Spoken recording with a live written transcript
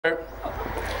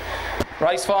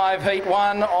Race 5, Heat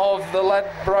 1 of the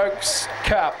Ladbrokes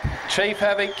Cup. Chief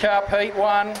Havoc Cup, Heat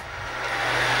 1.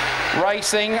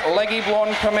 Racing, Leggy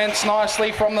Blonde commenced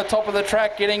nicely from the top of the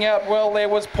track, getting out well. There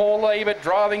was Paul Lee, but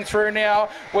driving through now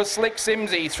was Slick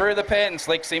Simsy through the pen.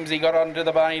 Slick Simsy got onto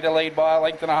the bunny to lead by a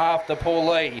length and a half to Paul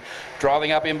Lee.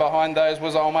 Driving up in behind those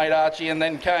was Old Mate Archie, and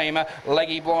then came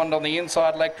Leggy Blonde on the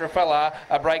inside, Lectrafella.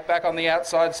 A break back on the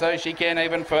outside, so she can.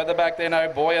 Even further back then,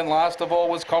 Oh Boy, and last of all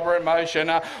was Cobra in Motion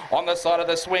on the side of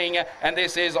the swing, and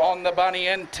this is on the bunny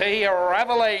and T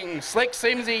ravelling. Slick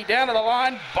Simsy down to the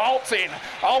line, bolts in.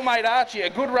 Old Mate Archie, a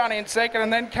good run in second,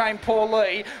 and then came Paul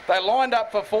Lee. They lined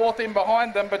up for fourth. In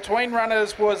behind them, between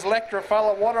runners, was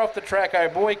Lectrafella. Water off the track, Oh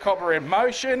Boy, Cobra in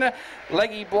Motion.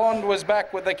 Leggy Blonde was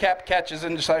back with the cap catches,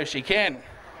 and so she can.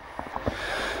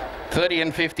 30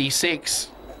 and 56.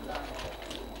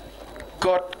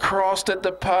 Got crossed at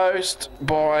the post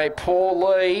by Paul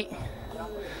Lee,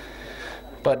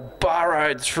 but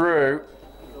burrowed through.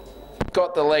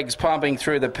 Got the legs pumping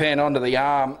through the pen onto the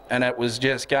arm, and it was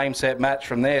just game, set, match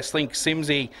from there. Slick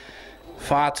Simsy,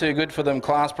 far too good for them.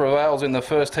 Class prevails in the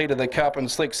first heat of the Cup,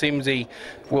 and Slick Simsy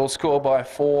will score by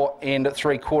 4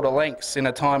 3/4 lengths in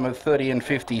a time of 30 and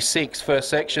 56. First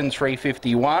section,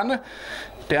 3:51.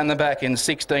 Down the back in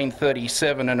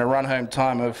 16:37 and a run home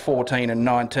time of 14 and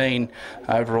 19.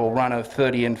 Overall run of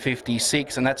 30 and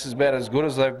 56, and that's about as good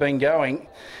as they've been going.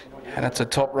 And it's a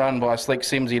top run by Slick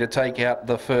Simsy to take out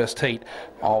the first heat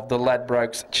of the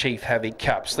Ladbrokes Chief Havoc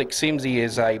Cup. Slick Simsy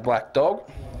is a black dog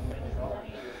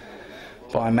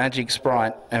by Magic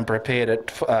Sprite and prepared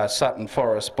at Sutton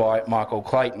Forest by Michael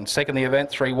Clayton. Second the event,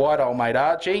 3 wide, Old Mate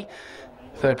Archie.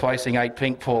 Third placing, 8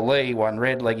 pink, Paul Lee. 1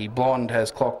 red, Leggy Blonde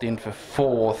has clocked in for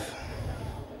fourth.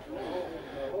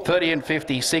 30 and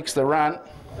 56 the run.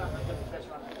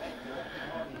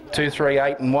 2, 3,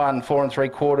 8 and 1, 4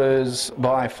 3/4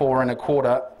 by 4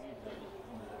 1/4.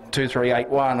 2, 3, 8,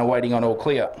 1, awaiting on all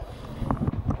clear.